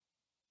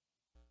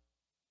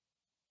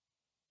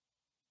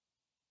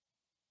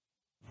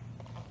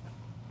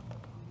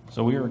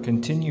So we are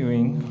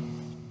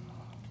continuing.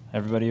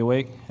 Everybody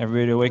awake?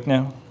 Everybody awake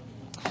now?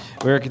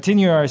 We are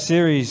continuing our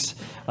series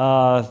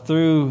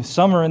through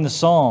Summer in the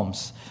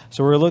Psalms.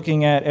 So we're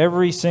looking at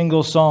every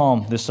single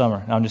psalm this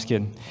summer. No, I'm just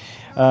kidding.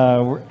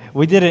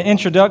 We did an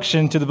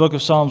introduction to the book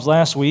of Psalms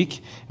last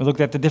week. We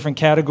looked at the different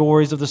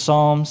categories of the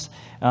Psalms.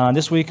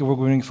 This week we're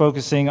going to be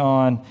focusing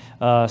on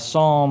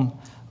Psalm,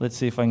 let's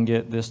see if I can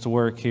get this to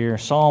work here,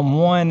 Psalm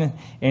 1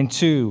 and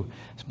 2.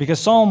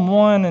 Because Psalm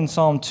 1 and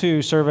Psalm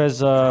 2 serve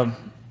as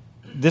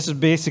this is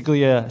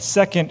basically a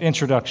second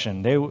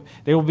introduction. They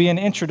will be an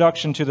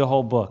introduction to the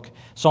whole book.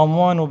 Psalm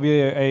 1 will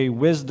be a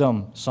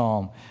wisdom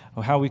psalm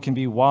of how we can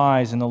be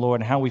wise in the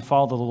Lord and how we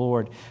follow the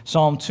Lord.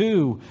 Psalm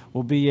 2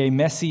 will be a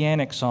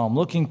messianic psalm,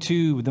 looking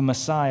to the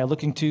Messiah,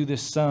 looking to the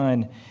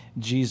Son,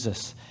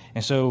 Jesus.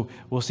 And so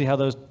we'll see how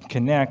those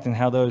connect and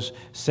how those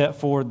set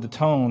forward the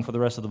tone for the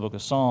rest of the book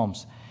of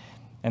Psalms.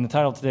 And the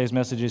title of today's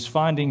message is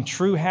Finding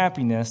True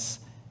Happiness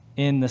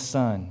in the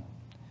Son.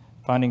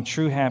 Finding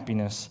True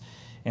Happiness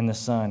in the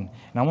Son.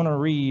 And I want to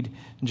read,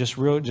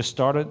 start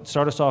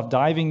us off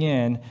diving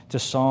in to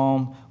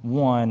Psalm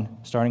 1,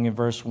 starting in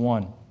verse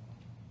 1.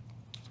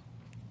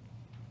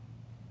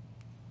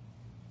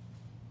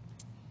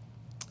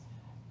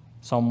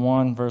 Psalm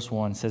 1, verse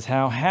 1 says,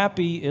 "How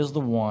happy is the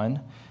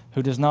one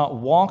who does not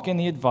walk in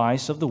the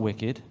advice of the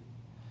wicked,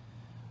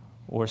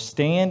 or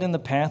stand in the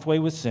pathway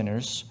with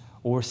sinners,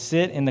 or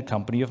sit in the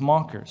company of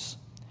mockers.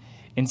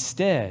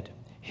 Instead,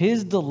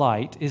 his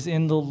delight is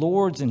in the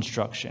Lord's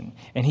instruction,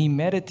 and he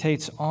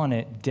meditates on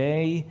it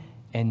day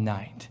and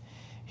night.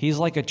 He is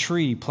like a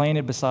tree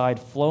planted beside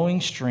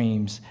flowing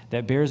streams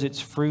that bears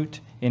its fruit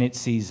in its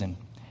season,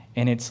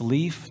 and its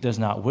leaf does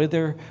not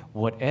wither.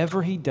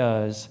 Whatever he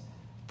does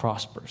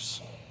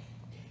prospers."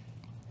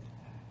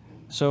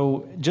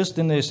 So just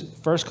in this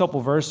first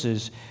couple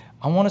verses,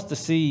 I want us to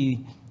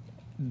see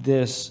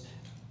this,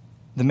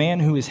 the man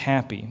who is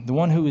happy, the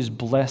one who is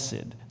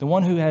blessed, the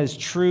one who has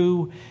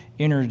true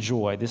inner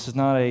joy. This is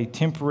not a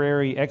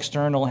temporary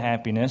external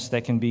happiness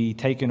that can be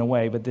taken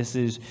away, but this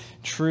is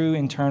true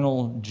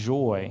internal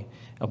joy,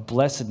 a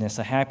blessedness,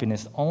 a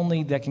happiness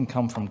only that can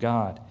come from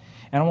God.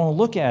 And I want to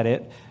look at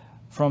it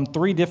from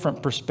three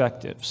different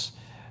perspectives,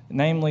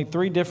 namely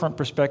three different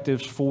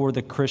perspectives for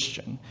the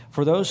Christian.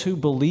 For those who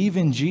believe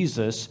in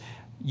Jesus,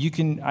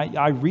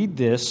 I read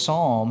this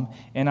psalm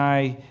and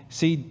I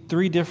see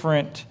three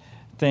different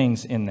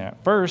things in there.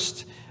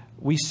 First,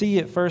 we see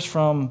it first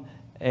from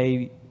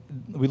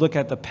we look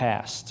at the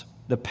past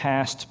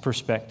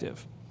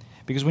perspective.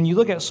 Because when you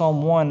look at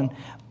Psalm 1,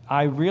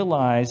 I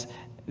realize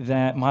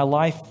that my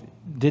life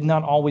did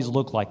not always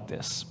look like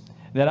this,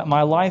 that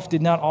my life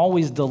did not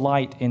always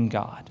delight in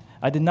God.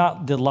 I did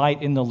not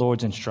delight in the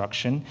Lord's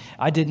instruction.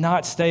 I did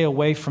not stay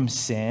away from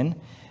sin.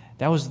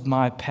 That was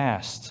my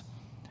past.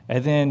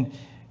 And then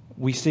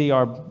we see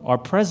our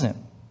present.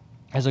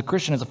 As a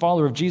Christian, as a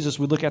follower of Jesus,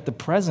 we look at the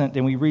present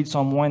and we read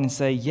Psalm 1 and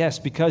say, yes,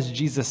 because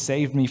Jesus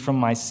saved me from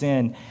my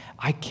sin,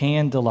 I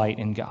can delight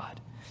in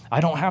God.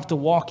 I don't have to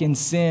walk in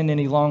sin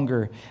any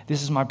longer.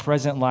 This is my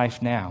present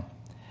life now.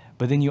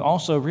 But then you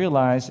also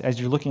realize, as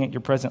you're looking at your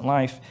present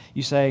life,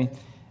 you say,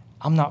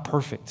 I'm not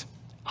perfect.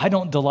 I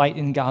don't delight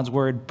in God's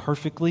word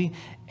perfectly,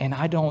 and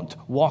I don't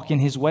walk in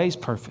his ways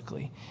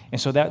perfectly. And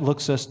so that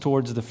looks us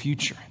towards the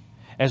future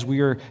as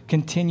we are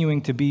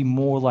continuing to be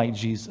more like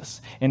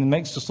Jesus. And it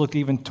makes us look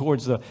even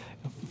towards the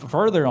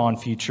further on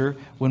future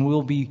when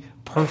we'll be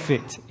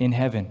perfect in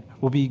heaven.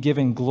 We'll be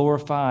given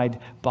glorified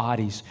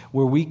bodies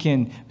where we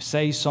can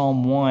say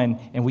Psalm 1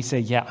 and we say,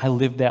 yeah, I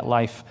lived that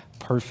life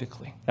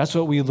perfectly. That's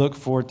what we look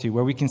forward to,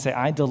 where we can say,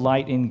 I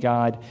delight in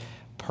God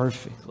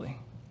perfectly.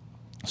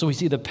 So we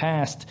see the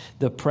past,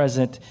 the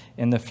present,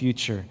 and the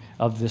future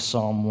of this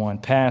Psalm 1.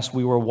 Past,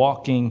 we were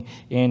walking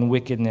in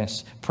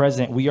wickedness.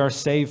 Present, we are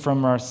saved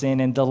from our sin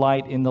and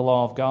delight in the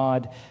law of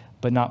God,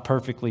 but not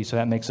perfectly. So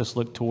that makes us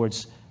look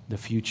towards the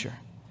future.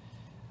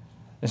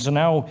 And so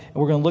now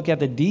we're going to look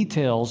at the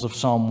details of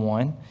Psalm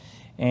 1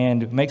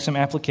 and make some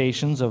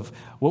applications of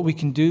what we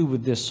can do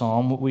with this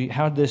psalm,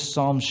 how this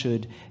psalm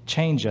should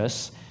change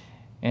us.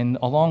 And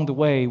along the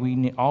way,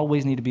 we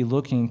always need to be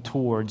looking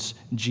towards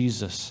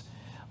Jesus,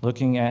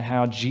 looking at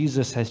how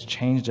Jesus has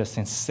changed us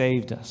and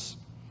saved us,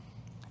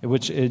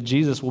 which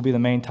Jesus will be the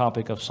main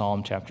topic of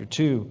Psalm chapter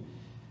 2.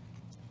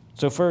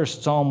 So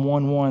first, Psalm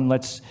 1:1,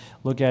 let's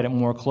look at it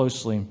more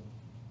closely.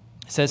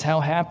 It says, how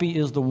happy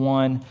is the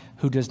one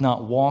who does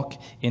not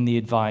walk in the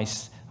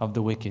advice of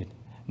the wicked.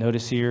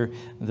 Notice here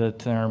the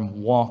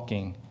term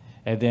walking.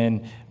 And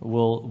then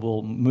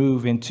we'll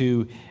move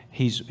into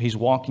he's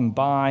walking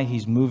by,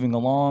 he's moving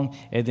along.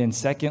 And then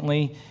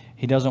secondly,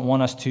 he doesn't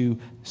want us to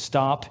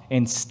stop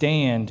and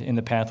stand in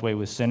the pathway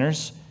with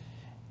sinners.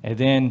 And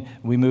then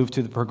we move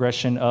to the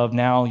progression of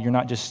now you're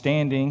not just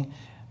standing,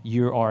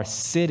 you are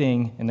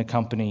sitting in the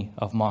company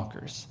of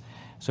mockers.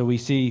 So we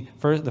see,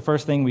 the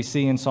first thing we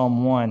see in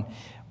Psalm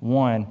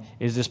 1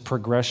 is this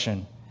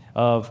progression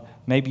of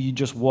maybe you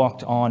just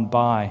walked on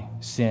by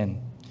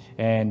sin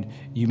and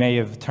you may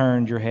have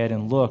turned your head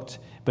and looked,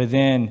 But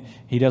then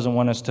he doesn't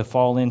want us to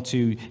fall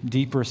into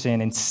deeper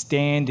sin and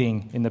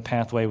standing in the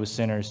pathway with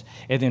sinners.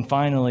 And then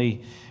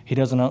finally, he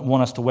doesn't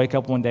want us to wake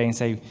up one day and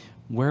say,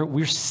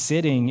 we're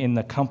sitting in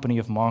the company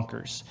of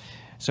mockers.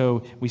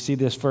 So we see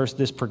this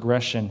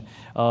progression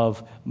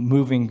of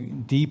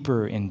moving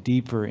deeper and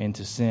deeper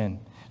into sin.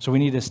 So we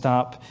need to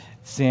stop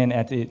sin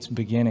at its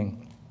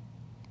beginning.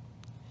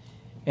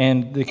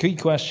 And the key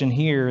question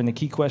here, and the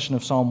key question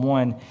of Psalm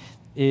 1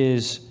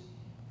 is,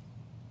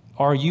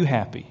 are you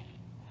happy?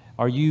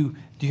 Do you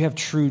have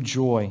true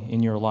joy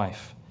in your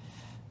life?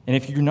 And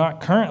if you're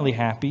not currently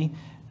happy,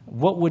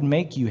 what would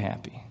make you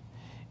happy?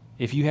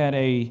 If you had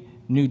a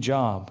new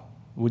job,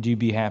 would you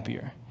be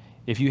happier?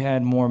 If you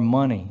had more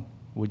money,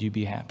 would you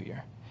be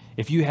happier?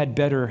 If you had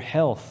better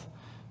health,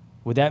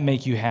 would that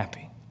make you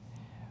happy?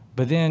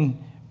 But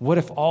then, what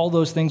if all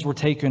those things were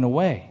taken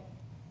away?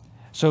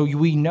 So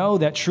we know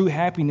that true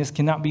happiness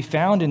cannot be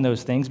found in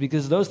those things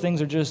because those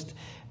things are just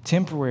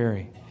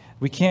temporary.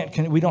 We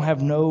don't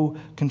have no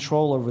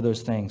control over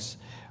those things.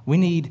 We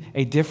need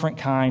a different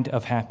kind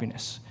of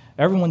happiness.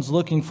 Everyone's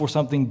looking for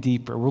something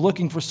deeper. We're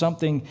looking for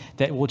something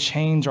that will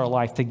change our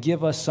life, to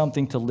give us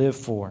something to live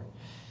for.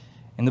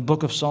 And the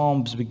book of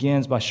Psalms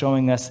begins by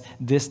showing us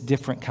this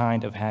different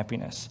kind of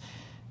happiness.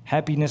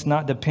 Happiness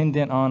not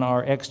dependent on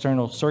our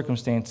external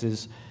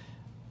circumstances,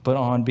 but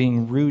on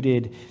being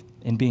rooted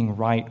in being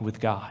right with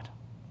God.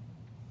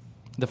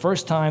 The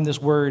first time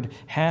this word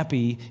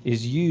happy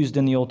is used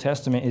in the Old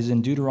Testament is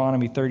in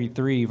Deuteronomy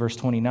 33, verse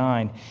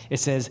 29. It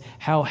says,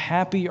 "How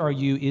happy are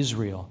you,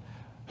 Israel?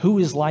 Who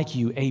is like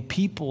you, a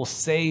people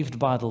saved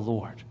by the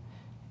Lord?"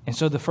 And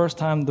so the first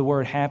time the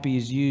word happy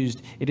is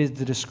used, it is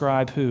to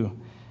describe who?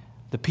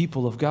 The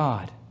people of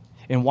God.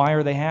 And why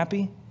are they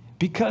happy?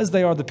 Because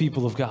they are the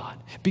people of God.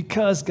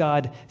 Because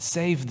God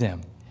saved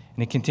them.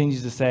 And it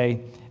continues to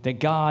say that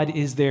God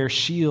is their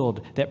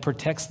shield that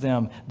protects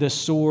them, the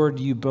sword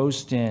you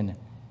boast in.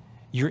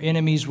 Your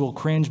enemies will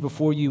cringe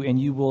before you, and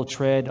you will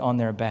tread on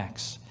their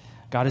backs.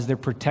 God is their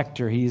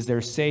protector. He is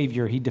their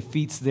savior. He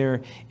defeats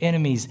their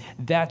enemies.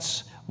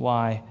 That's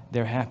why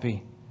they're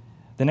happy.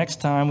 The next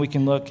time we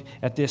can look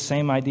at this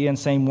same idea and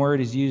same word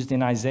is used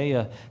in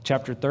Isaiah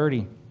chapter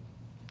 30,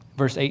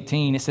 verse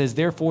 18. It says,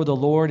 "Therefore the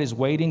Lord is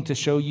waiting to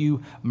show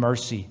you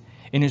mercy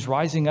and is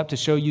rising up to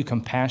show you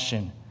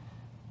compassion.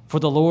 For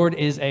the Lord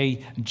is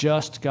a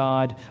just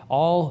God.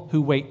 All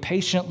who wait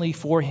patiently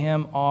for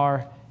him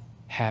are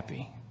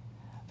happy."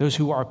 Those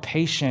who are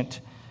patient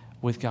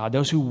with God,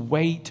 those who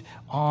wait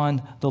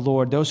on the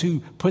Lord, those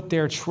who put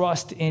their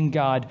trust in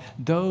God,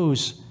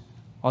 those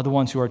are the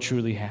ones who are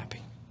truly happy.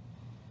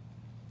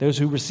 Those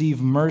who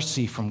receive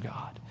mercy from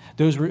God,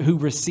 those who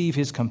receive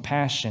his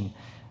compassion,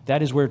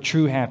 that is where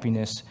true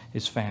happiness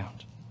is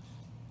found.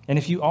 And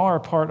if you are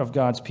a part of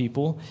God's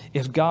people,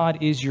 if God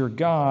is your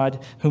God,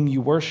 whom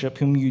you worship,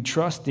 whom you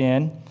trust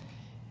in,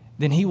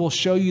 then he will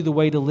show you the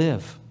way to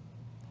live,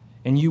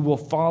 and you will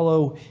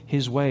follow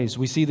his ways.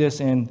 We see this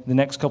in the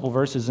next couple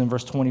verses in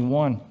verse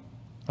 21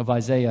 of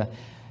Isaiah.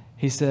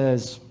 He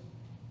says,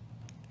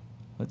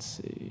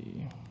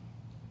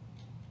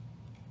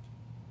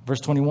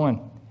 verse 21.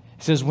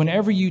 It says,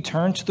 "Whenever you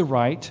turn to the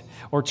right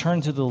or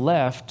turn to the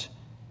left,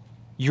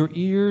 your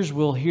ears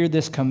will hear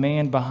this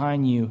command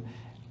behind you.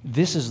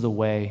 This is the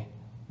way,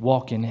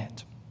 walk in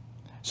it."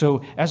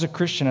 So as a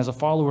Christian, as a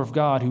follower of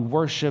God who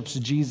worships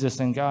Jesus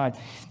and God,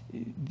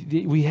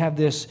 we have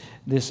this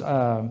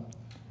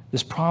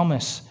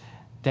promise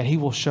that he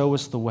will show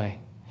us the way.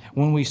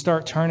 When we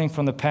start turning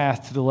from the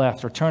path to the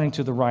left or turning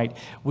to the right,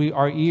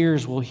 our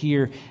ears will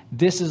hear,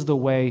 "This is the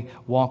way,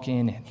 walk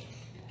in it."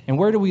 And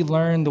where do we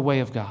learn the way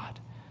of God?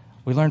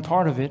 We learn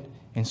part of it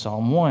in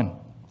Psalm 1.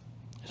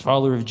 As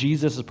follower of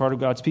Jesus, as part of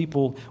God's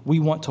people, we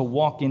want to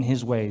walk in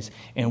his ways.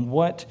 And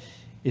what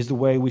is the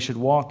way we should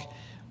walk?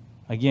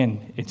 Again,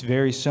 it's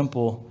very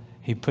simple.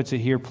 He puts it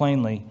here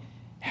plainly.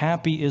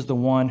 Happy is the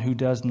one who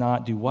does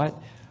not do what?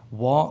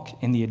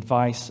 Walk in the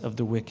advice of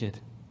the wicked.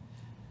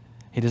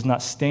 He does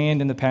not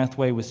stand in the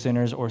pathway with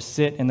sinners or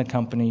sit in the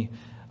company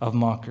of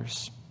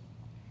mockers.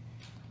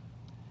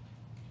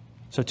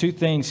 So 2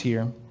 things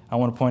here I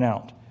want to point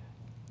out.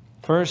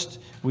 First,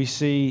 we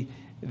see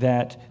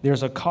that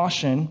there's a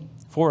caution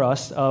for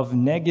us of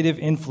negative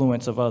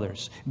influence of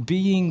others,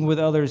 being with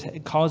others,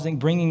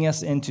 bringing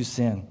us into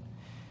sin.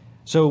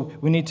 So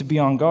we need to be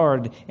on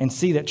guard and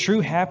see that true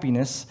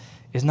happiness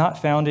is not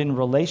found in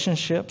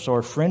relationships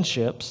or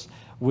friendships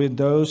with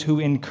those who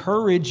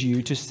encourage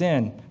you to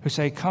sin, who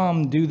say,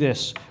 "Come, do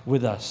this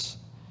with us,"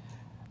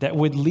 that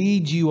would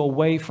lead you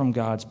away from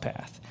God's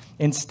path.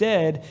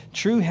 Instead,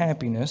 true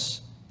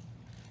happiness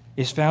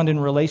is found in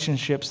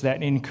relationships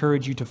that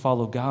encourage you to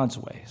follow God's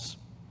ways.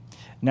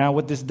 Now,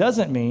 what this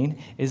doesn't mean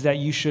is that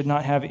you should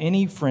not have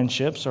any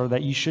friendships or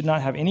that you should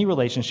not have any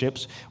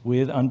relationships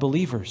with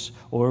unbelievers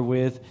or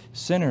with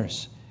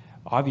sinners.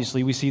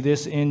 Obviously, we see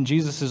this in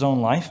Jesus'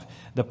 own life.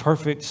 The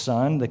perfect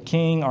Son, the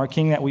King, our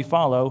King that we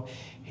follow,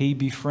 he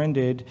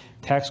befriended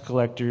tax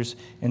collectors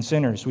and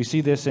sinners. We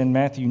see this in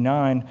Matthew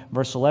 9,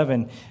 verse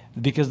 11,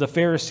 because the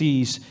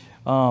Pharisees,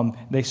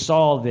 they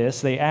saw this.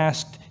 They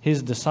asked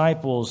his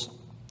disciples,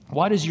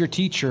 why does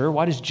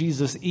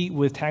Jesus eat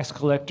with tax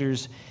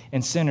collectors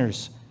and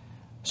sinners?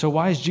 So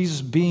why is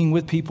Jesus being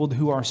with people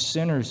who are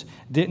sinners?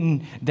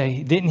 Didn't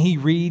he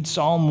read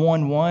Psalm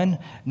 1:1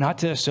 not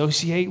to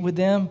associate with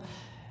them?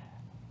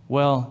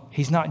 Well,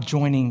 he's not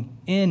joining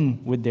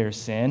in with their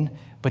sin,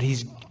 but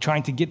he's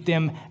trying to get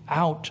them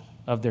out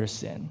of their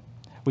sin.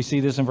 We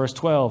see this in verse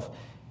 12.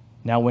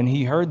 Now, when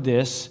he heard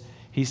this,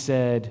 he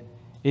said,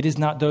 "It is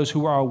not those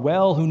who are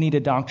well who need a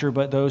doctor,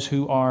 but those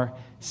who are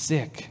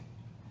sick."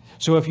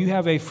 So if you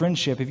have a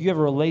friendship, if you have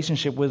a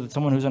relationship with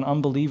someone who's an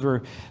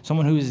unbeliever,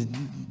 someone who is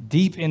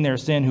deep in their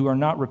sin, who are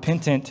not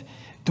repentant,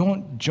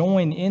 don't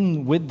join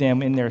in with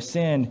them in their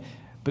sin,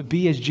 but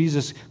be as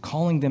Jesus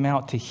calling them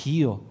out to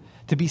heal,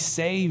 to be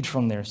saved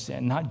from their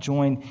sin, not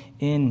join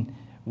in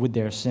with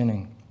their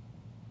sinning.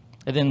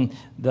 And then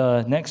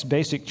the next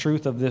basic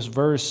truth of this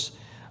verse,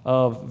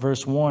 of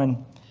verse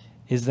 1,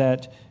 is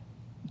that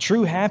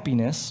true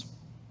happiness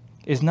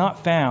is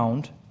not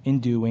found in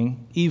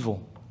doing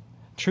evil.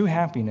 True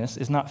happiness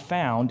is not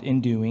found in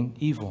doing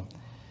evil.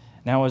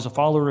 Now, as a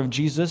follower of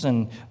Jesus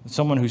and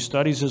someone who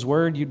studies his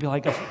word, you'd be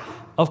like,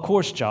 of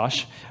course,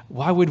 Josh,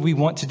 why would we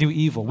want to do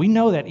evil? We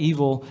know that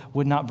evil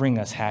would not bring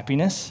us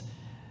happiness.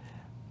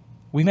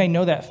 We may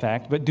know that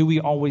fact, but do we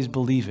always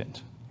believe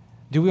it?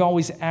 Do we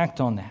always act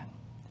on that?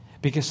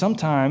 Because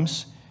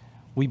sometimes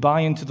we buy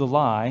into the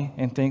lie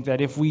and think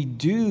that if we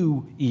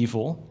do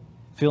evil,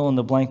 fill in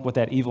the blank what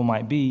that evil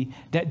might be,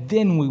 that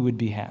then we would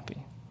be happy.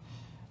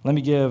 Let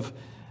me give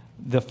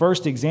the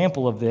first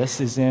example of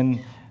this is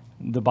in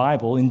the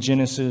Bible, in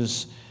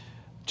Genesis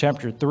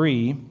chapter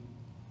 3.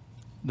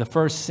 The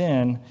first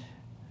sin,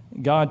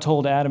 God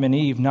told Adam and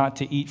Eve not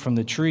to eat from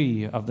the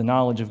tree of the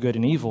knowledge of good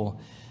and evil.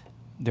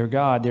 Their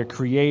God, their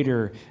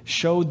Creator,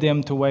 showed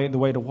them the way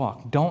to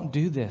walk. Don't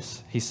do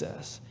this, he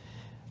says.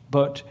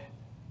 But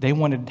they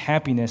wanted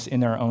happiness in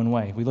their own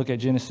way. We look at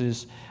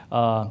Genesis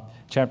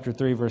chapter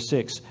 3, verse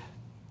 6.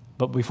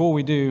 But before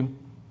we do,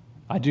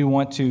 I do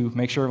want to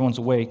make sure everyone's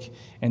awake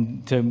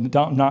and to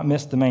not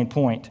miss the main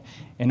point.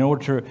 In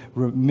order to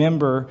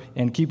remember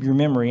and keep your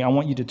memory, I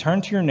want you to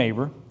turn to your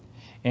neighbor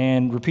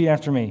and repeat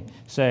after me.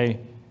 Say,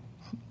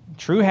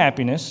 true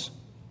happiness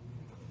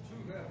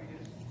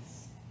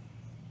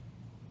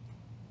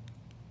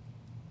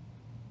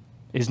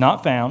is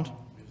not found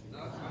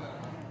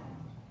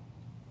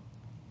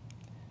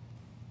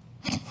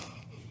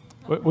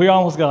we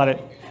almost got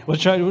it.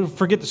 We'll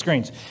forget the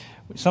screens.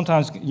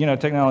 Sometimes,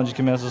 technology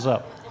can mess us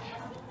up.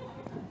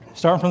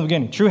 Starting from the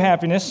beginning. True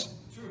happiness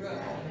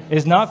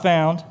is not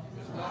found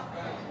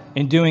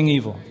in doing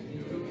evil.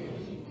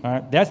 All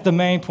right, that's the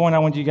main point I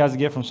want you guys to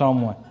get from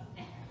Psalm 1.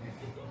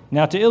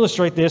 Now, to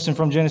illustrate this, and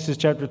from Genesis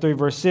chapter 3,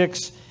 verse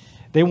 6,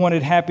 they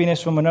wanted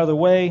happiness from another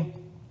way.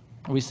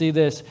 We see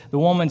this. The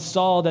woman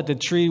saw that the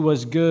tree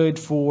was good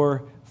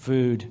for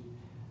food.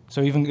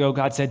 So even though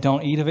God said,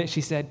 don't eat of it,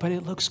 she said, but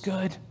it looks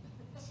good.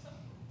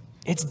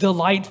 It's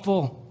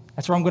delightful.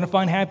 That's where I'm going to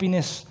find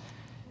happiness.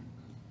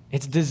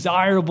 It's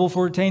desirable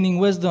for attaining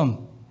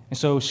wisdom. And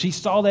so she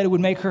saw that it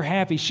would make her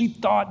happy. She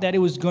thought that it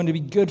was going to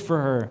be good for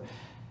her.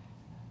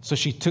 So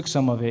she took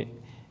some of it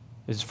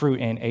as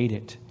fruit and ate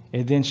it.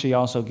 And then she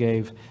also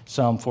gave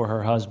some for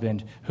her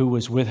husband who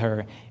was with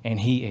her, and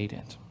he ate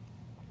it.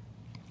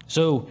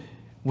 So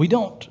we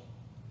don't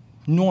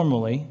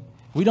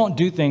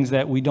do things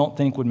that we don't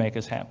think would make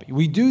us happy.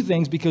 We do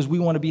things because we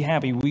want to be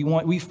happy.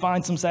 We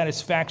find some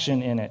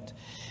satisfaction in it.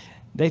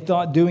 They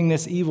thought doing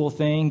this evil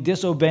thing,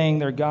 disobeying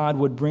their God,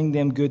 would bring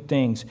them good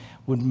things,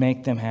 would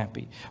make them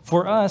happy.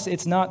 For us,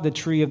 it's not the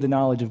tree of the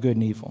knowledge of good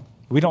and evil.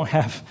 We don't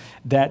have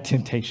that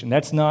temptation.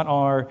 That's not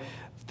our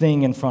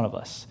thing in front of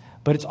us.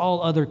 But it's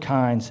all other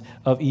kinds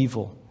of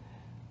evil.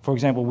 For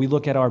example, we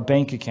look at our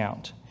bank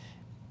account.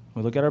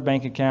 We look at our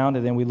bank account,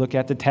 and then we look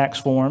at the tax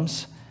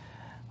forms,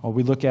 or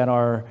we look at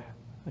our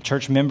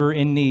church member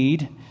in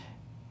need,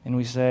 and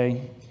we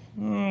say,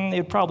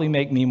 it'd probably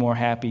make me more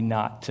happy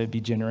not to be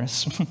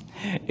generous.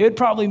 It'd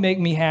probably make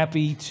me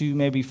happy to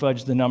maybe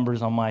fudge the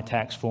numbers on my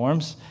tax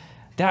forms.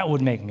 That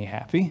would make me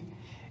happy.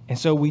 And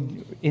so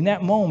in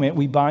that moment,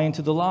 we buy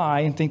into the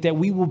lie and think that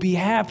we will be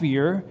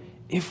happier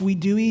if we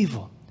do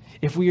evil,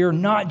 if we are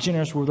not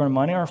generous with our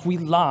money, or if we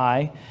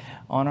lie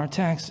on our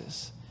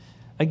taxes.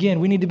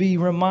 Again, we need to be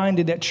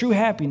reminded that true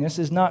happiness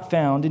is not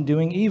found in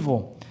doing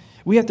evil.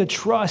 We have to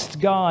trust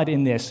God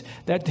in this,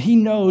 that He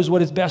knows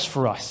what is best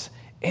for us,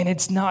 and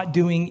it's not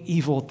doing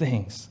evil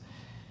things.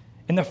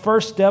 And the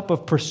first step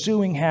of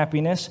pursuing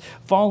happiness,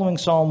 following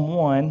Psalm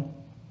 1,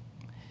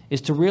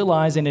 is to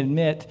realize and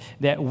admit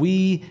that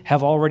we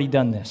have already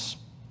done this.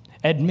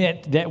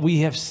 Admit that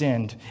we have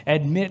sinned.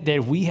 Admit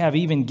that we have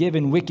even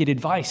given wicked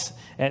advice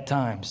at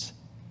times.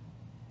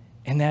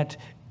 And that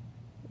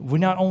we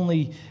not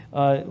only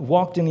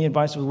walked in the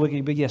advice of the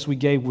wicked, but yes, we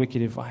gave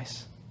wicked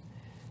advice.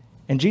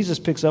 And Jesus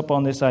picks up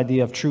on this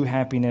idea of true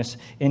happiness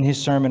in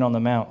His Sermon on the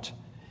Mount,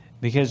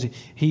 because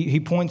he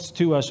points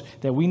to us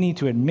that we need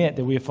to admit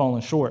that we have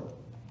fallen short.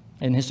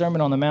 In His Sermon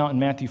on the Mount in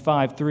Matthew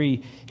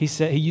 5:3,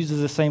 he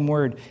uses the same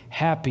word,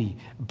 happy,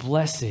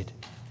 blessed.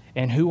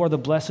 And who are the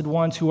blessed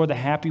ones? Who are the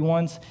happy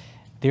ones?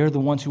 They're the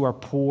ones who are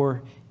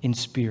poor in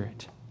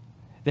spirit.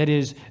 That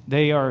is,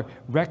 they are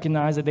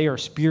recognize that they are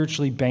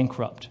spiritually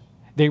bankrupt.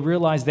 They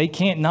realize they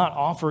can't not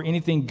offer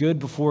anything good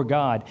before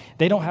God.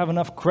 They don't have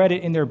enough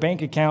credit in their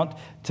bank account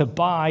to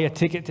buy a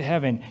ticket to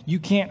heaven. You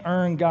can't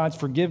earn God's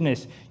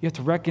forgiveness. You have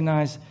to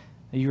recognize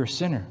that you're a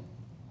sinner.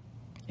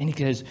 And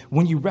because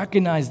when you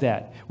recognize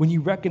that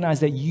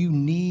you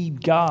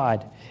need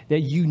God,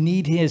 that you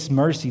need His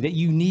mercy, that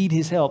you need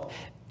His help,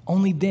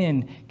 only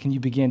then can you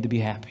begin to be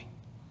happy.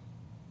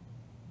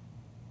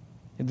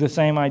 The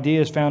same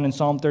idea is found in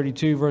Psalm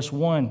 32, verse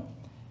 1.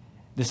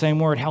 The same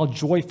word, how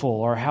joyful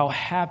or how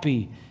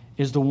happy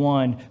is the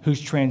one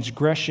whose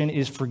transgression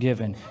is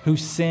forgiven,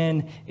 whose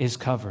sin is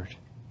covered.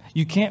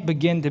 You can't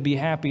begin to be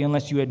happy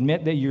unless you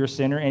admit that you're a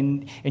sinner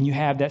and you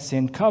have that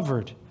sin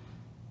covered.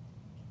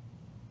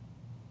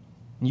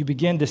 And you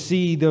begin to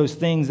see those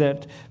things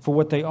that for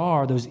what they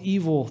are, those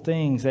evil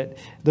things,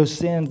 those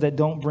sins that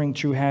don't bring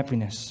true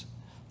happiness.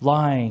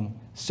 Lying,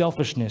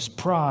 selfishness,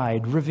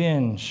 pride,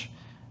 revenge.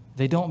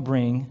 They don't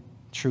bring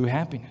true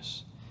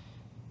happiness.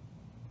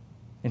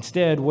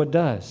 Instead, what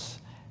does?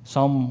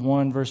 Psalm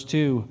 1, verse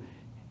 2,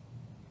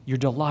 your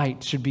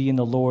delight should be in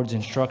the Lord's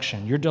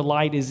instruction. Your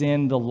delight is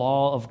in the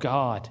law of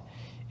God,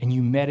 and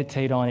you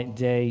meditate on it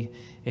day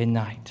and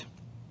night.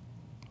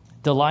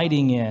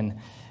 Delighting in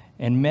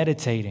and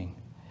meditating,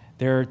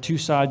 there are two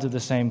sides of the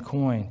same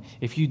coin.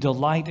 If you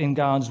delight in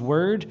God's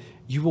word,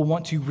 you will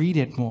want to read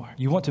it more.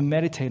 You want to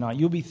meditate on it.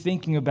 You'll be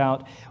thinking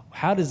about,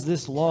 how does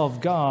this law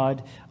of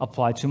God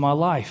apply to my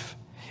life?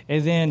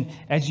 And then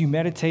as you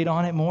meditate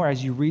on it more,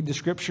 as you read the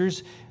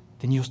scriptures,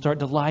 then you'll start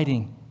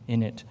delighting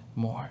in it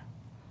more.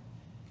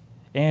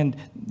 And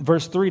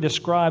verse 3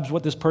 describes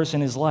what this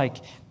person is like.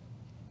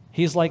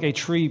 He is like a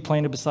tree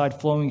planted beside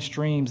flowing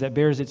streams that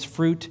bears its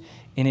fruit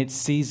in its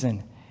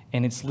season,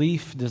 and its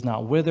leaf does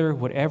not wither.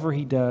 Whatever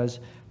he does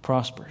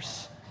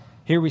prospers.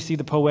 Here we see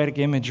the poetic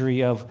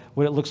imagery of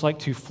what it looks like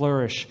to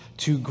flourish,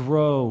 to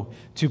grow,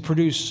 to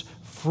produce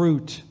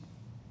fruit.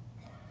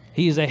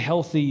 He is a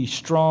healthy,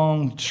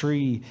 strong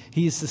tree.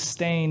 He is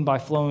sustained by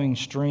flowing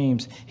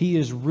streams. He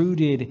is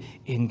rooted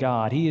in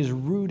God. He is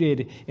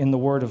rooted in the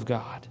Word of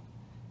God.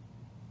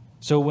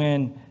 So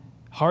when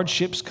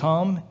hardships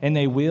come, and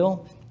they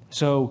will,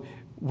 so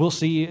we'll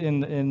see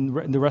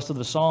in the rest of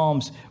the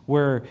Psalms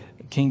where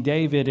King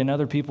David and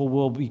other people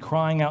will be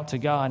crying out to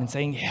God and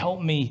saying,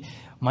 help me,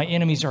 my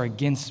enemies are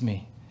against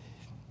me.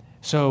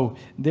 So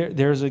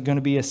there's going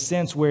to be a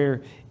sense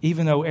where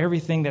even though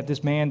everything that this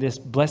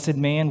blessed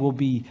man will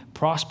be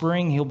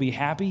prospering, he'll be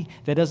happy,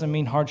 that doesn't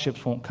mean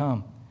hardships won't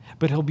come.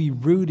 But he'll be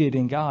rooted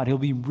in God. He'll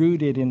be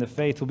rooted in the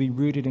faith. He'll be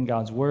rooted in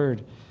God's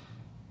word.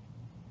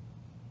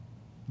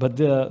 But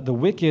the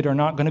wicked are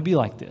not going to be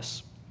like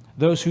this.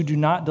 Those who do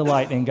not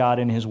delight in God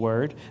and His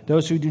word,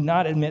 those who do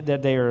not admit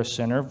that they are a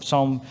sinner.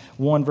 Psalm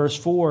 1 verse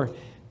 4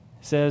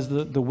 says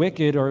the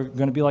wicked are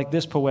going to be like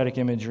this poetic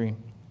imagery.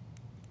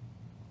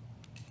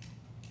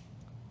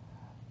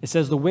 It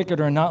says the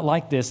wicked are not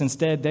like this.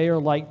 Instead, they are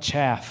like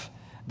chaff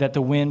that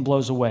the wind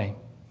blows away.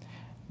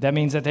 That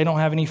means that they don't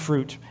have any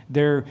fruit.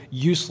 They're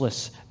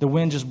useless. The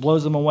wind just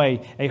blows them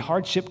away. A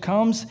hardship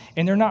comes,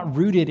 and they're not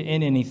rooted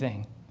in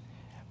anything.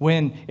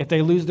 If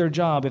they lose their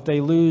job, if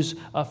they lose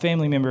a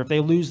family member, if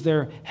they lose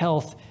their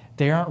health,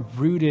 they aren't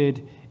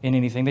rooted in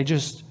anything. They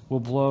just will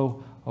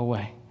blow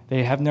away.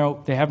 They have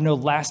no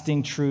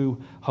lasting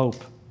true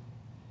hope.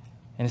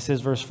 And it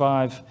says, verse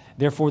 5,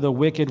 therefore the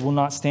wicked will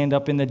not stand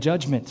up in the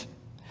judgment.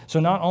 So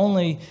not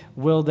only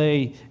will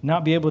they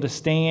not be able to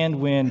stand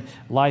when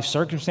life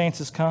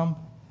circumstances come,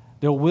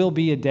 there will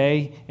be a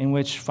day in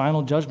which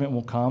final judgment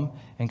will come,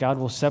 and God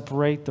will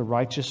separate the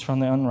righteous from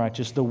the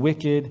unrighteous, the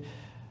wicked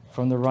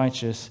from the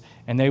righteous,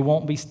 and they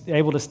won't be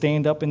able to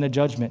stand up in the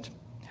judgment.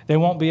 They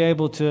won't be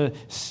able to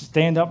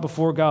stand up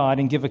before God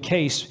and give a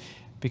case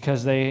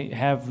because they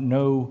have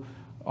no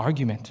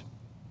argument.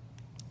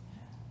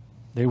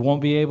 They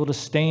won't be able to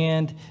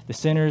stand, the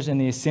sinners, in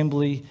the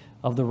assembly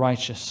of the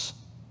righteous.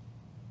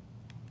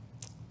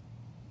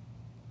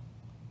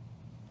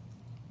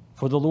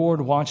 For the Lord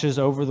watches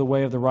over the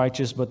way of the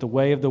righteous, but the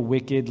way of the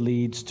wicked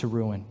leads to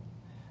ruin.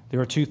 There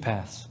are two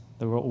paths,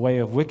 the way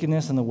of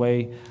wickedness and the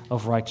way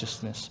of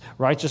righteousness.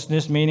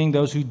 Righteousness meaning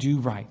those who do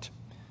right,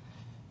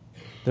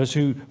 those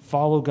who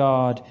follow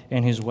God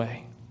and His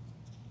way.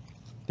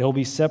 They will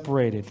be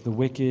separated, the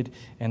wicked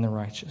and the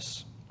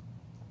righteous.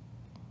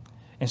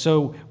 And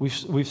so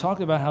we've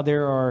talked about how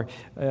there are,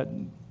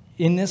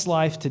 in this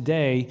life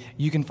today,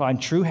 you can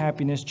find true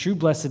happiness, true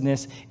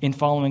blessedness in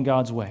following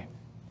God's way.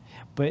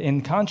 But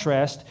in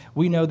contrast,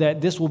 we know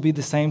that this will be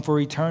the same for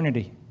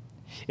eternity.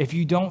 If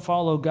you don't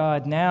follow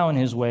God now in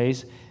His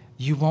ways,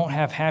 you won't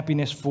have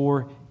happiness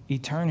for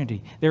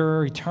eternity. There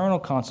are eternal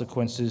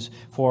consequences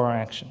for our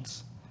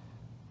actions.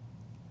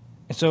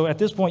 And so at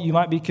this point, you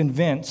might be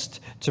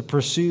convinced to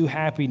pursue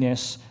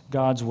happiness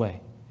God's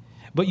way.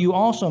 But you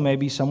also may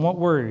be somewhat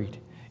worried.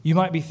 You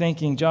might be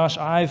thinking, Josh,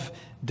 I've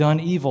done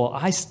evil.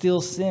 I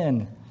still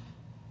sin.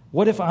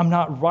 What if I'm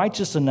not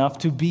righteous enough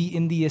to be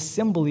in the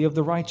assembly of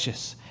the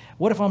righteous?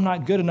 What if I'm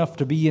not good enough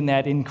to be in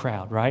that in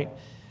crowd, right?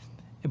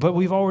 But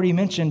we've already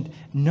mentioned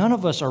none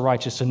of us are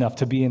righteous enough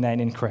to be in that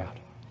in crowd.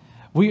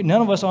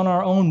 None of us on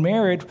our own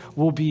merit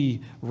will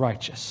be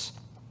righteous.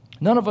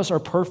 None of us are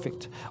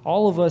perfect.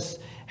 All of us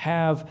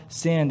have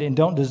sinned and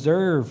don't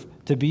deserve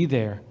to be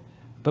there.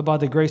 But by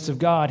the grace of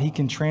God, he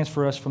can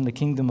transfer us from the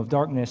kingdom of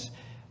darkness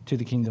to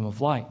the kingdom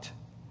of light.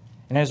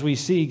 And as we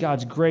see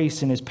God's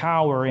grace and his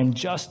power and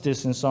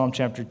justice in Psalm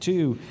chapter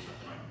 2,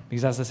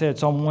 because as I said,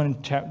 Psalm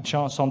 1 and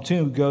Psalm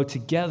 2 go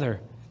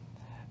together.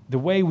 The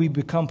way we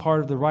become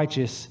part of the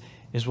righteous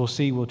is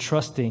we're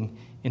trusting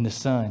in the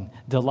Son,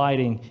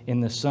 delighting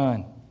in the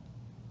Son.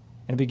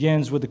 And it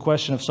begins with the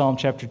question of Psalm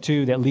chapter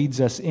 2 that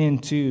leads us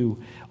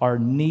into our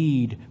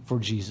need for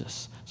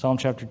Jesus. Psalm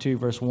chapter 2,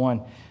 verse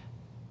 1.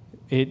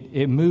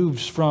 It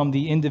moves from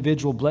the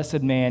individual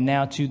blessed man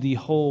now to the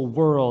whole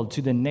world,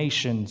 to the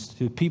nations,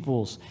 to the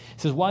peoples.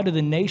 It says, why do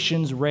the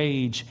nations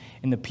rage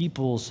and the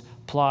peoples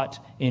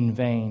plot in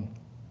vain?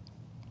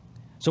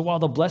 So while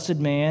the blessed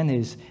man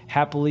is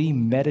happily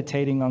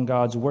meditating on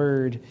God's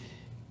word,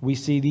 we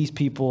see these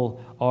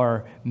people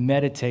are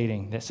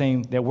meditating.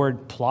 That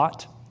word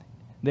plot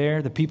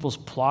there, the people's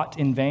plot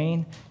in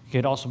vain,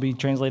 could also be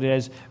translated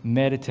as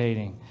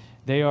meditating.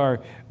 They are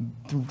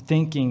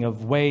thinking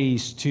of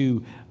ways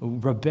to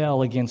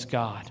rebel against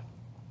God.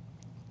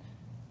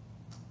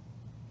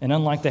 And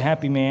unlike the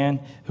happy man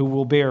who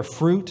will bear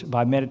fruit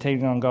by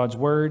meditating on God's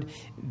word,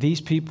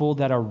 these people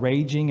that are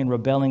raging and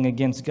rebelling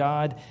against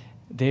God,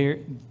 their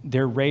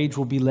rage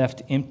will be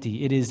left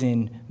empty. It is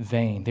in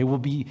vain. They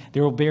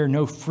will bear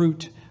no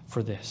fruit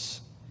for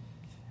this.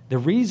 The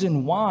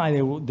reason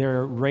why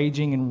they're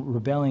raging and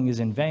rebelling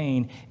is in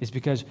vain is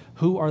because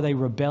who are they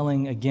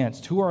rebelling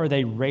against? Who are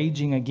they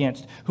raging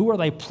against? Who are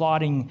they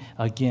plotting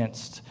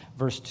against?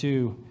 Verse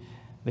 2,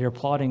 they are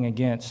plotting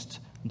against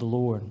the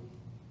Lord.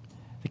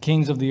 The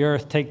kings of the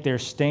earth take their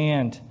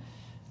stand,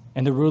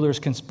 and the rulers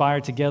conspire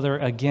together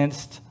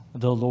against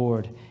the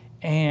Lord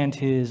and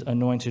his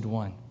anointed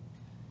one.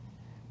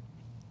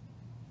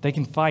 They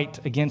can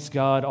fight against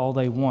God all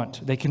they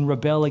want. They can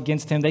rebel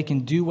against him. They can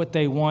do what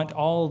they want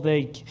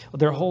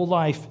their whole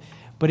life,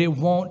 but it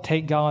won't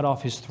take God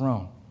off his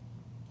throne.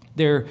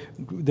 Their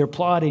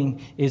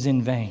plotting is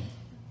in vain.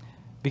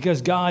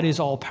 Because God is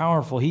all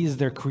powerful. He is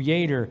their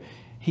creator.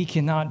 His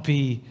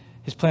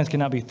plans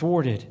cannot be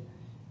thwarted.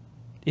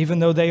 Even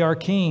though they are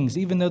kings,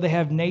 even though they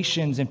have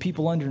nations and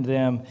people under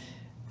them,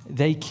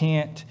 they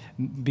can't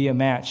be a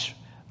match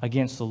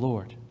against the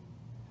Lord.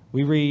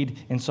 We read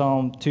in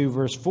Psalm 2,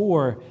 verse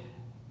 4,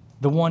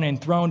 the one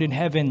enthroned in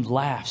heaven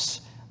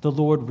laughs. The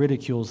Lord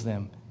ridicules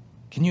them.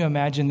 Can you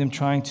imagine them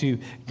trying to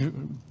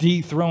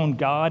dethrone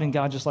God and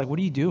God just like, what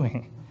are you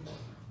doing?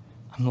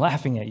 I'm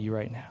laughing at you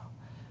right now.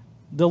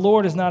 The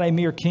Lord is not a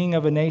mere king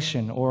of a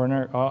nation or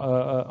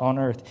on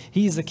earth.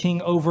 He is the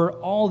king over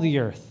all the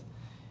earth.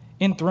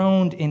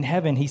 Enthroned in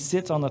heaven, he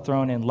sits on the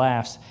throne and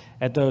laughs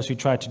at those who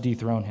try to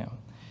dethrone him.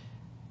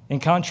 In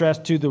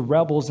contrast to the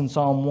rebels in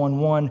Psalm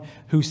 1:1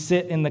 who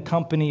sit in the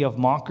company of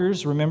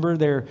mockers. Remember,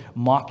 they're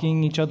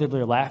mocking each other.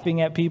 They're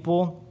laughing at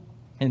people.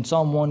 In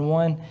Psalm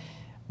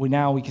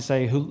 1:1, we can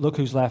say, look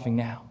who's laughing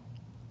now.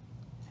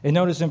 And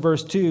notice in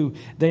verse 2,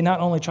 they not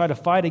only try to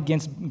fight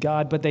against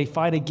God, but they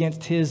fight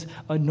against his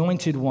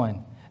anointed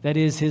one. That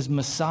is his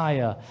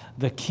Messiah,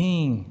 the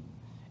King.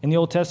 In the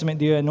Old Testament,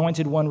 the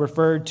anointed one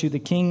referred to the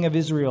King of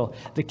Israel,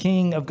 the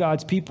King of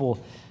God's people.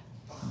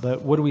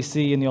 But what do we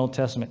see in the Old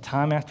Testament?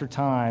 Time after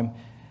time,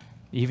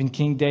 even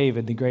King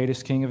David, the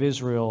greatest king of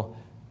Israel,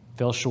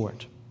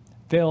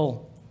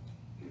 fell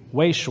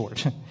way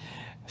short,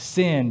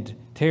 sinned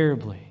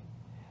terribly.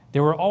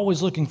 They were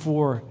always looking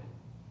for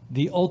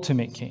the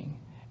ultimate king,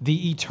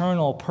 the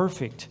eternal,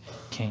 perfect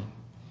king.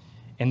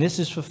 And this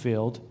is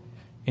fulfilled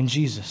in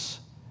Jesus.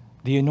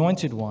 The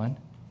anointed one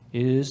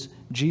is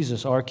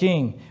Jesus, our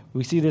king.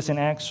 We see this in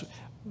Acts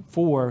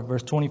 4,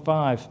 verse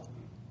 25. It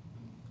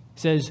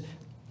says,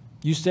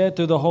 you said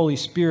through the Holy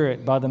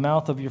Spirit by the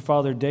mouth of your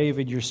father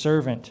David, your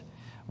servant,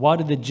 why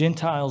did the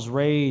Gentiles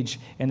rage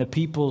and the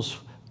peoples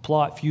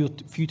plot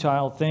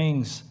futile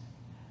things?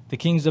 The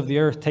kings of the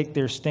earth take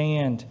their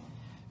stand,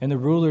 and the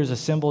rulers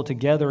assemble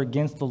together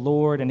against the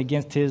Lord and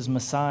against his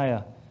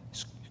Messiah.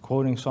 He's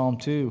quoting Psalm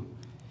 2.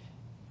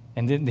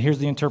 And then here's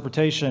the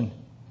interpretation.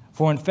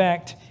 For in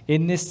fact,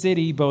 in this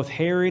city, both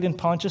Herod and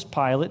Pontius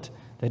Pilate,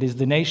 that is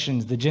the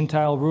nations, the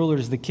Gentile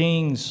rulers, the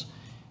kings,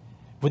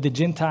 with the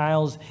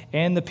Gentiles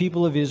and the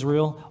people of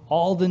Israel,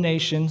 all the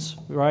nations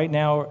right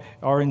now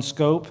are in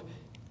scope.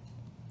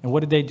 And what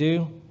did they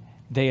do?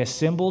 They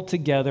assembled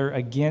together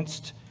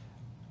against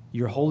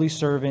your holy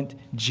servant,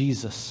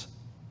 Jesus,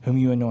 whom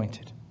you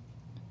anointed.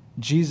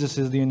 Jesus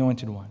is the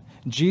anointed one.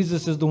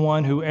 Jesus is the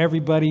one who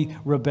everybody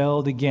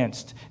rebelled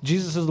against.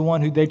 Jesus is the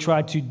one who they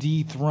tried to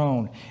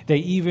dethrone. They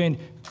even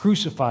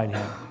crucified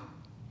him.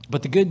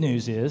 But the good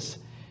news is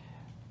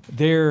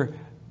they're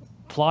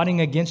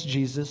plotting against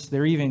Jesus,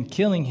 they're even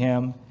killing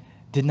him,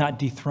 did not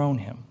dethrone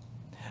him.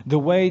 The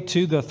way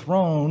to the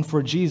throne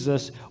for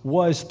Jesus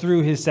was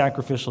through his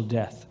sacrificial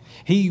death.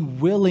 He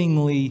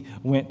willingly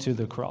went to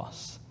the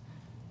cross.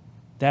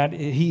 that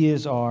he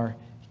is our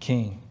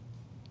king.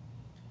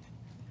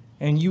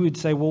 And you would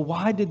say, well,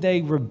 why did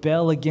they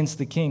rebel against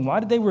the king? Why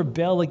did they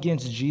rebel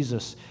against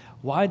Jesus?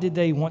 Why did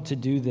they want to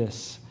do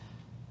this?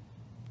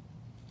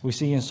 We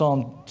see in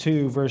Psalm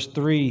 2, verse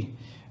 3,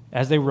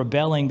 as they're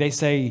rebelling, they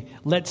say,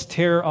 let's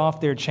tear off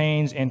their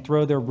chains and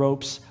throw their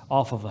ropes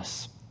off of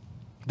us.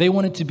 They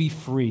wanted to be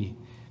free.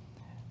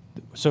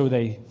 So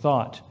they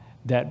thought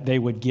that they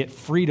would get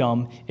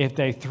freedom if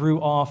they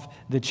threw off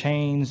the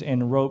chains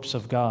and ropes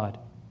of God.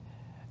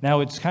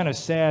 Now, it's kind of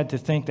sad to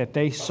think that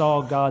they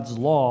saw God's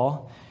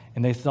law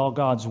and they saw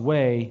God's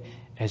way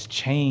as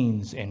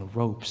chains and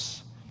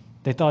ropes.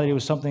 They thought it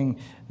was something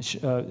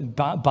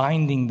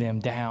binding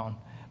them down.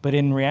 But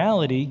in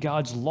reality,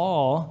 God's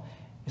law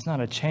is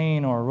not a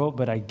chain or a rope,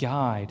 but a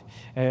guide,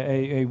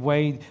 a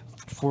way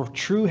for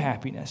true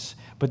happiness.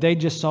 But they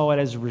just saw it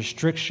as a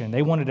restriction.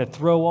 They wanted to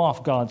throw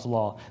off God's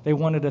law. They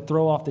wanted to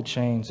throw off the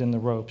chains and the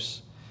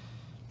ropes.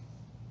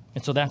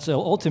 And so that's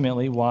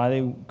ultimately why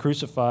they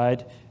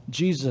crucified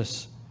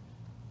Jesus.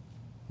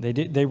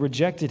 They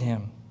rejected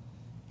him.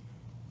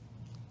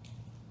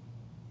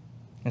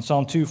 In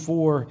Psalm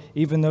 2:4,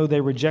 even though they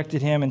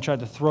rejected him and tried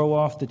to throw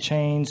off the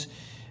chains,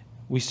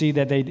 we see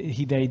that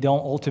they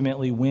don't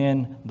ultimately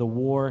win the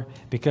war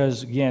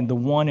because, again, the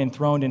one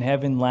enthroned in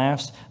heaven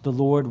laughs. The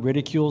Lord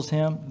ridicules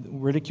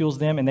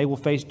them, and they will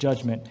face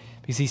judgment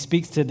because he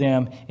speaks to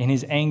them in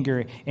his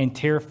anger and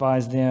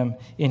terrifies them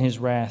in his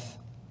wrath.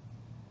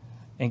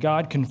 And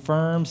God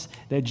confirms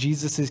that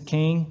Jesus is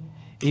king,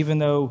 even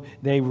though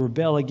they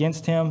rebel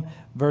against him.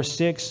 Verse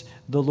 6,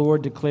 the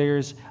Lord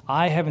declares,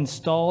 I have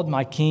installed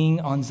my king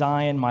on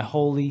Zion, my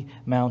holy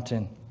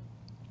mountain.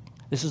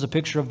 This is a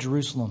picture of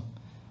Jerusalem,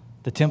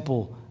 the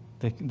temple,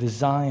 the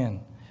Zion,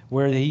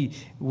 where he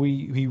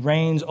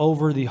reigns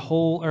over the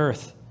whole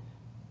earth.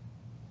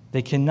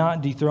 They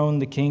cannot dethrone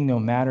the king no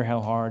matter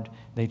how hard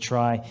they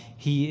try.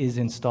 He is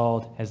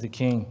installed as the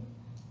king.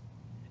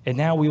 And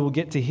now we will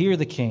get to hear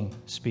the king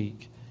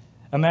speak.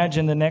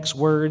 Imagine the next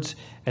words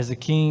as the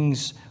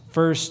king's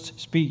first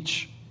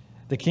speech,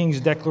 the king's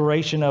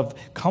declaration of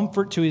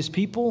comfort to his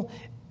people,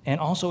 and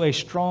also a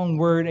strong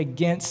word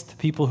against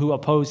people who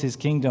oppose his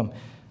kingdom.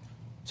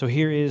 So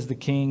here is the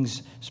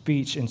king's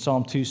speech in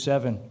Psalm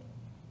 2:7. It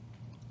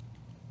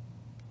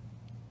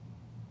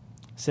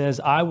says,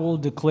 I will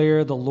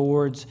declare the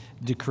Lord's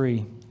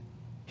decree.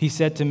 He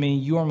said to me,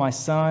 you are my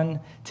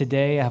son.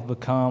 Today I have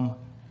become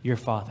your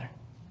father.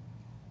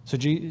 So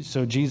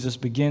Jesus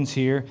begins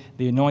here,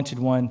 the anointed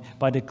one,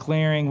 by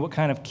declaring what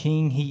kind of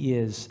king he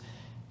is.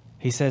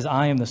 He says,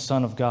 I am the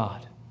Son of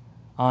God.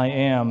 I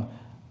am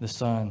the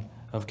Son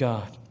of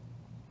God.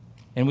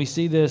 And we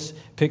see this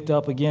picked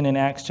up again in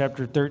Acts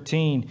chapter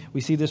 13.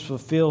 We see this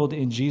fulfilled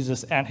in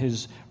Jesus at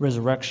his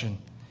resurrection.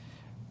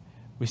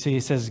 We see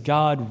it says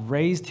God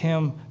raised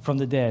him from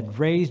the dead,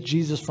 raised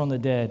Jesus from the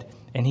dead,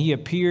 and he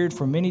appeared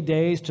for many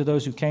days to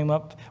those who came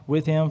up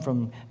with him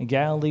from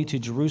Galilee to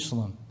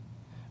Jerusalem,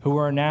 who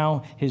are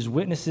now his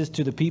witnesses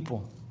to the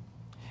people.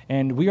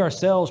 And we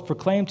ourselves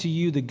proclaim to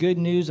you the good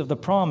news of the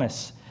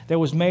promise that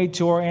was made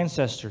to our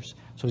ancestors.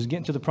 So he's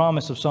getting to the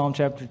promise of Psalm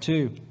chapter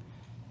 2.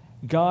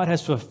 God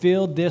has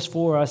fulfilled this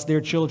for us,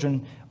 their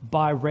children,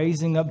 by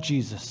raising up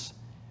Jesus.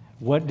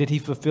 What did he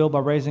fulfill by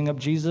raising up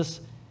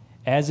Jesus?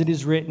 As it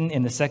is written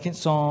in the second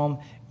Psalm,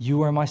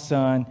 you are my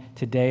son,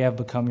 today I've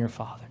become your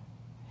father.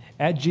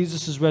 At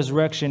Jesus'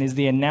 resurrection is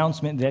the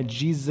announcement that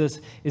Jesus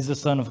is the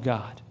Son of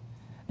God.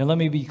 And let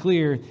me be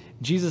clear,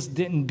 Jesus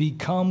didn't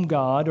become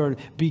God or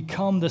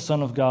become the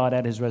Son of God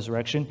at his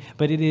resurrection,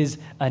 but it is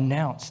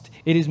announced.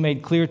 It is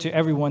made clear to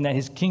everyone that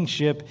his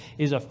kingship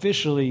is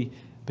officially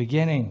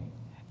beginning.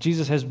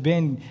 Jesus has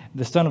been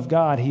the Son of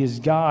God. He is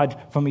God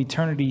from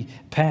eternity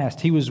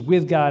past. He was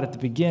with God at the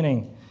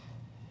beginning.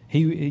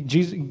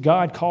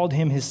 God called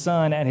him his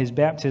son at his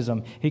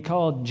baptism. He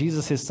called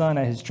Jesus his son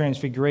at his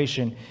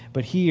transfiguration.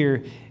 But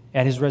here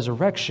at his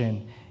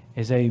resurrection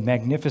is a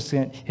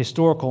magnificent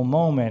historical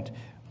moment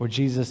where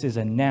Jesus is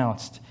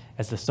announced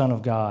as the Son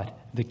of God,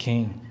 the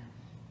King.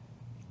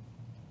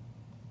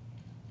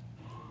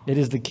 It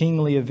is the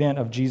kingly event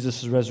of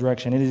Jesus'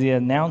 resurrection. It is the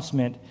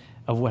announcement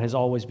of what has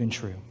always been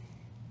true.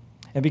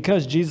 And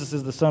because Jesus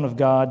is the Son of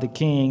God, the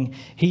King,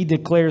 he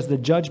declares the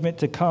judgment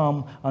to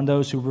come on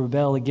those who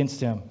rebel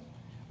against him.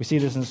 We see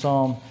this in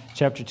Psalm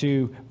chapter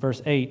 2,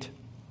 verse 8.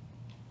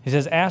 He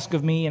says, ask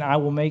of me, and I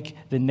will make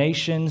the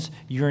nations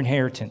your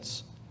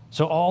inheritance.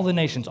 So all the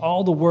nations,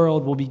 all the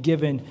world will be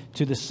given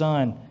to the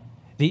Son.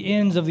 The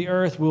ends of the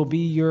earth will be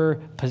your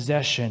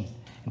possession.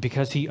 And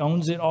because he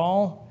owns it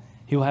all,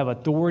 he will have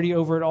authority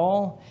over it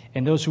all.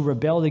 And those who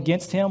rebelled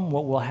against him,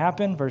 what will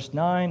happen? Verse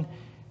 9,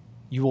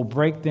 you will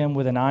break them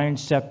with an iron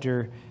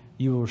scepter.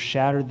 You will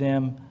shatter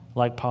them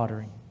like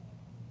pottery.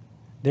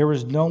 There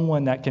is no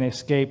one that can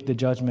escape the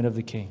judgment of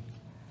the King.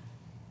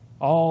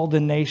 All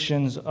the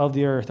nations of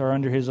the earth are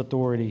under his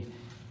authority,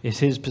 is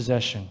his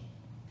possession.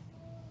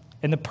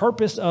 And the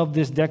purpose of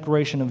this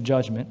declaration of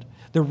judgment,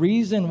 the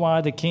reason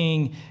why the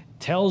king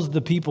tells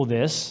the people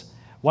this,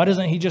 why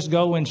doesn't he just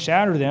go and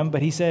shatter them?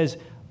 But he says,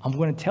 I'm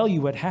going to tell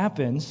you what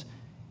happens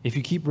if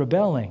you keep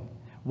rebelling.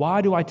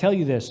 Why do I tell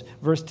you this?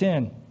 Verse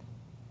 10,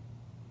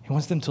 he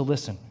wants them to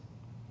listen.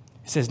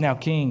 It says, now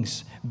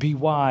kings, be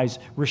wise,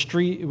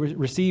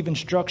 receive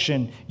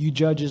instruction, you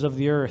judges of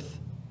the earth.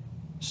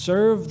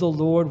 Serve the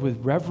Lord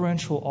with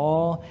reverential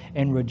awe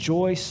and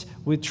rejoice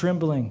with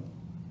trembling.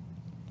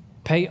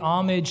 Pay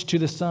homage to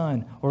the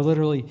Son, or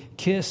literally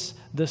kiss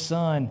the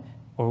Son,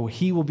 or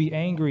he will be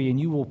angry and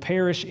you will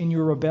perish in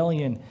your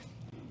rebellion.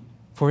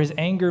 For his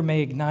anger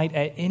may ignite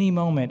at any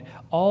moment.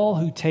 All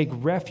who take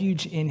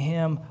refuge in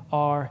him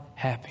are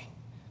happy.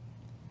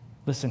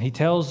 Listen, he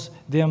tells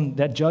them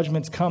that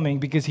judgment's coming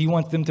because he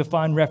wants them to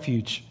find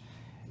refuge,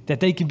 that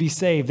they can be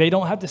saved. They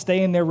don't have to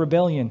stay in their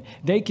rebellion.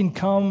 They can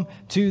come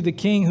to the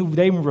king who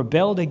they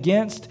rebelled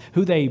against,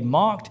 who they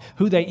mocked,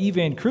 who they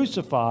even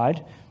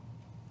crucified,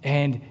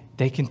 and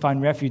they can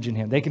find refuge in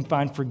him. They can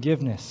find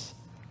forgiveness.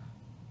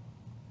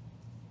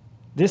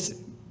 These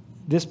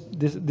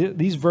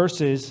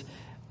verses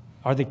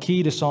are the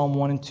key to Psalm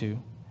 1 and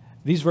 2.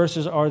 These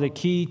verses are the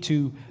key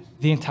to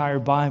the entire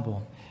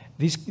Bible.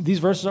 These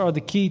verses are the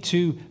key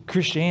to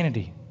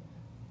Christianity.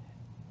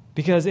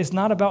 Because it's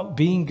not about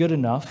being good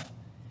enough.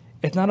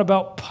 It's not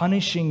about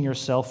punishing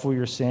yourself for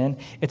your sin.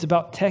 It's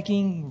about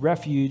taking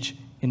refuge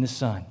in the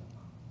Son.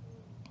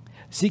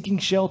 Seeking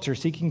shelter,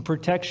 seeking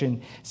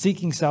protection,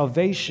 seeking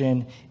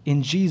salvation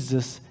in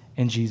Jesus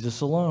and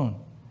Jesus alone.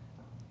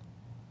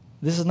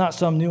 This is not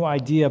some new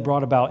idea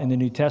brought about in the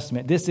New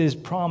Testament. This is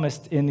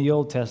promised in the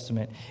Old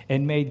Testament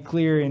and made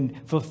clear and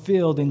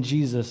fulfilled in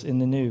Jesus in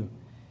the New.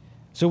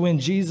 So when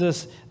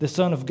Jesus, the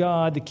Son of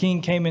God, the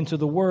King, came into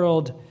the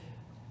world,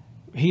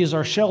 he is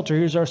our shelter.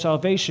 Here's our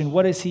salvation.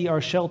 What is he our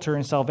shelter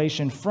and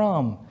salvation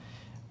from?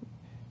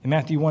 In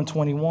Matthew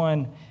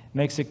 1:21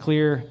 makes it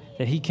clear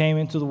that he came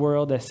into the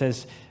world, that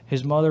says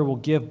his mother will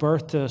give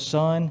birth to a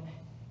son,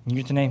 and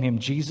you're to name him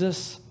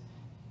Jesus,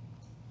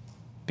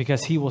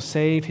 because he will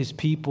save his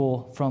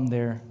people from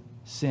their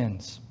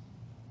sins.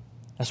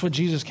 That's what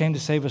Jesus came to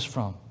save us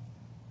from.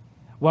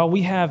 While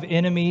we have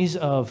enemies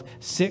of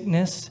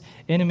sickness,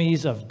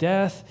 enemies of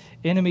death,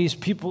 enemies,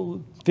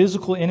 people,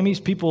 physical enemies,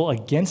 people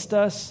against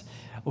us,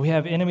 we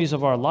have enemies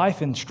of our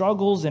life and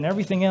struggles and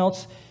everything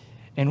else.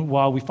 And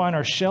while we find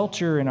our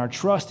shelter and our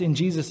trust in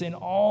Jesus in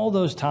all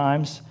those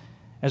times,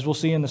 as we'll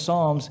see in the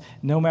Psalms,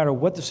 no matter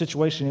what the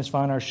situation is,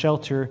 find our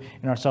shelter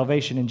and our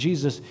salvation in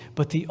Jesus.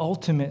 But the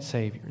ultimate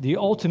Savior, the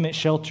ultimate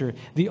shelter,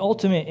 the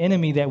ultimate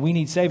enemy that we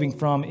need saving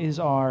from is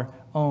our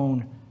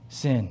own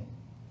sin.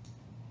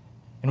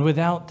 And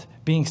without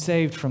being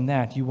saved from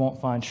that, you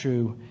won't find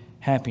true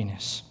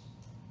happiness.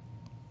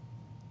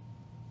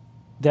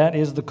 That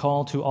is the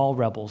call to all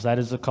rebels. That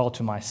is the call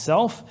to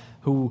myself,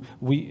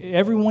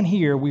 everyone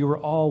here, we were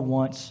all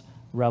once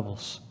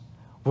rebels.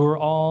 We were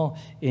all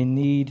in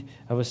need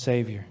of a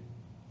Savior.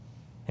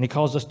 And he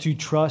calls us to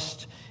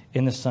trust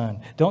in the Son.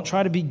 Don't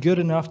try to be good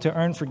enough to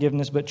earn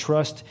forgiveness, but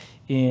trust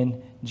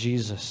in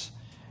Jesus.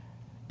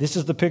 This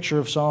is the picture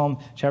of Psalm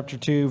chapter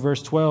 2,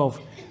 verse 12,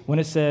 when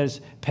it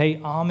says, pay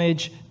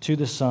homage to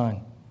the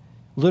Son.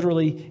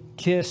 Literally,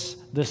 kiss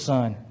the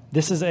Son.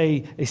 This is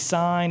a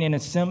sign and a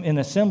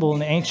symbol in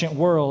the ancient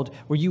world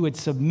where you would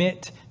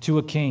submit to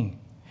a king.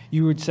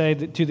 You would say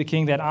to the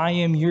king that I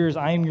am yours,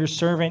 I am your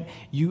servant,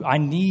 I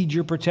need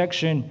your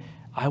protection.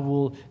 I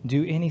will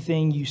do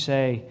anything you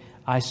say.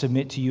 I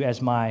submit to you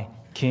as my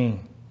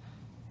king.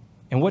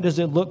 And what does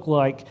it look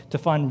like to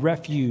find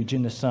refuge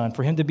in the Son,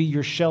 for him to be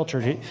your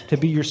shelter, to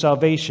be your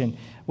salvation?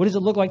 What does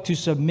it look like to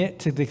submit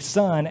to the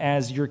Son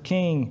as your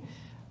king?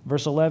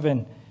 Verse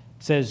 11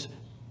 says,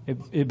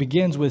 it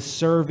begins with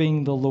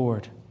serving the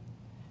Lord.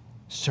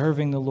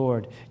 Serving the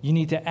Lord. You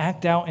need to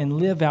act out and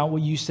live out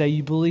what you say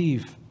you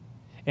believe.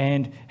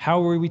 And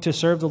how are we to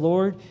serve the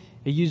Lord?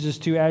 It uses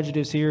two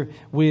adjectives here,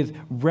 with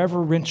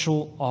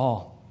reverential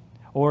awe,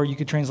 or you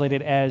could translate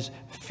it as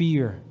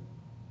fear.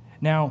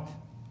 Now,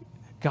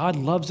 God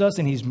loves us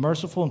and he's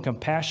merciful and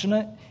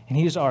compassionate, and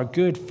he is our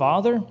good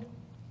Father,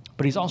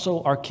 but he's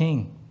also our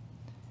King,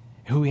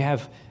 who we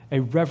have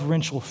a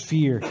reverential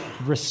fear,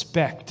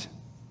 respect,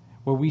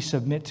 where we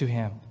submit to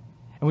him.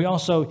 And we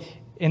also,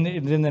 in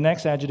the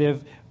next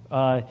adjective,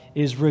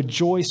 is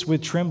rejoice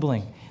with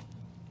trembling.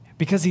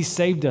 Because he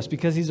saved us,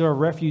 because he's our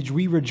refuge,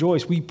 we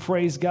rejoice, we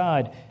praise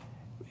God.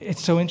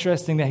 It's so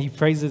interesting that he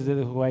phrases it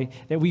the way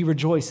that we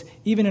rejoice.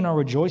 Even in our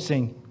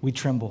rejoicing, we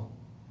tremble.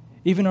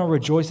 Even in our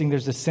rejoicing,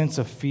 there's a sense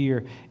of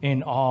fear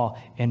and awe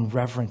and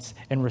reverence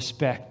and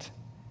respect.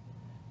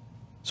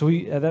 So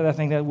I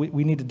think that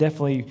we need to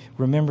definitely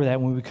remember that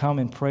when we come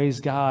and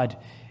praise God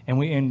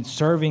and in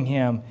serving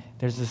him,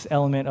 there's this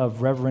element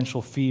of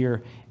reverential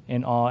fear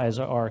and awe as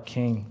our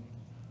King.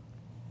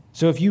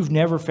 So if you've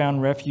never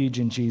found refuge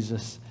in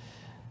Jesus,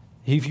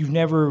 if you've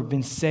never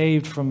been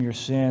saved from your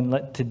sin,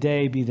 let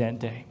today be that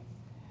day.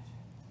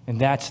 And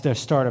that's the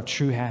start of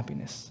true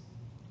happiness.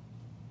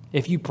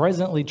 If you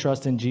presently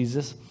trust in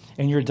Jesus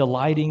and you're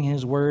delighting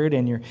his word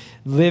and you're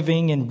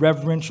living in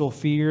reverential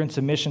fear and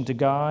submission to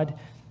God,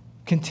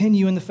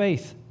 continue in the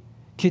faith.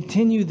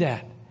 Continue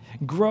that.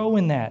 Grow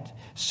in that.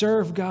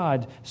 Serve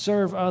God.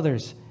 Serve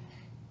others.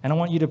 And I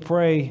want you to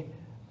pray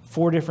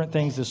 4 different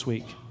things this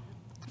week.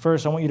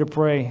 First, I want you to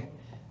pray,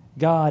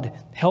 God,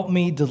 help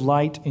me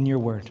delight in your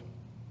word.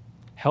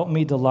 Help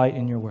me delight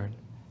in your word.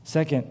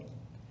 Second,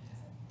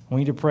 I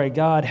want you to pray,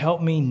 God,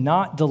 help me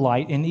not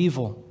delight in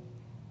evil.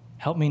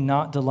 Help me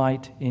not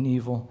delight in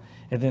evil.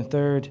 And then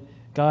third,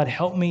 God,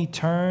 help me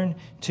turn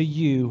to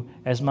you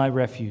as my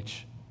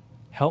refuge.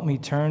 Help me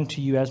turn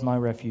to you as my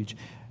refuge.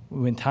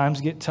 When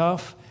times get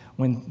tough,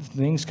 when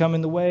things come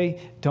in the way,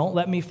 don't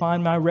let me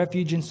find my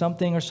refuge in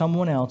something or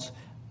someone else,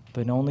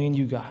 but only in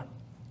you, God.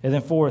 And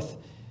then fourth,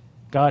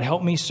 God,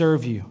 help me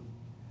serve you.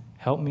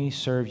 Help me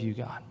serve you,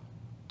 God.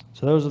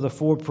 So those are the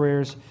 4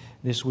 prayers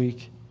this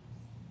week.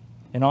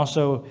 And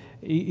also,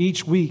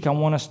 each week, I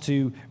want us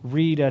to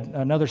read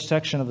another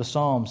section of the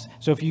Psalms.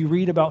 So if you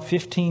read about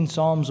 15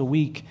 Psalms a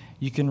week,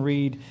 you can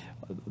read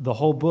the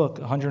whole book,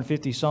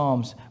 150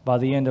 Psalms, by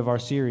the end of our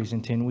series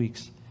in 10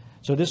 weeks.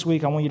 So this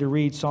week, I want you to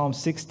read Psalm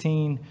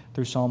 16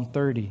 through Psalm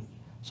 30.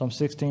 Psalm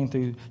 16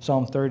 through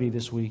Psalm 30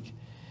 this week.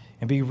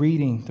 And be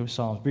reading through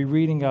Psalms. Be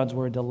reading God's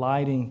word,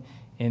 delighting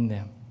in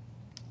them.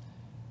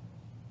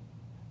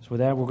 So with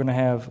that, we're going to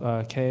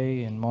have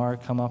Kay and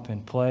Mark come up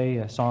and play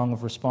a song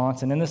of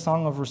response. And in this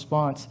song of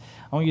response,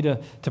 I want you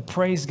to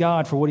praise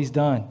God for what he's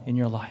done in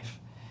your life.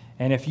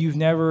 And if you've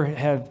never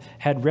have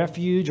had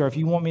refuge, or if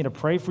you want me to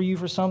pray for you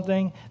for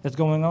something that's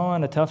going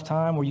on, a tough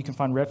time where you can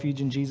find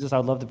refuge in Jesus,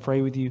 I'd love to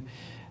pray with you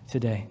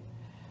today.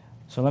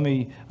 So let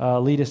me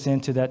lead us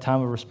into that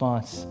time of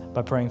response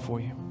by praying for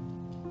you.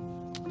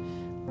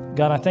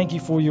 God, I thank you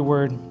for your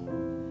word.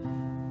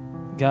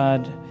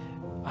 God,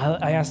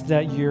 I ask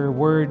that your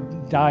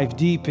word dive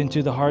deep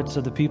into the hearts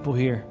of the people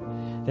here,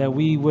 that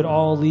we would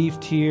all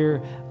leave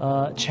here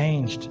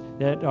changed,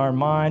 that our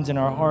minds and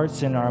our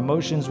hearts and our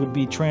emotions would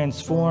be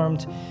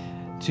transformed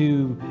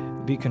to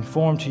be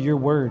conformed to your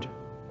word,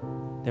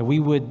 that we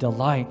would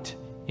delight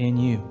in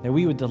you, that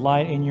we would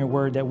delight in your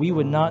word, that we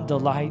would not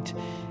delight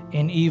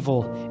in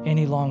evil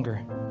any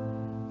longer.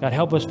 God,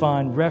 help us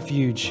find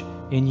refuge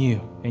in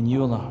you and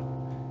you alone.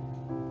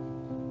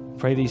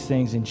 Pray these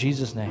things in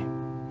Jesus' name.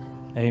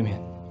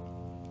 Amen.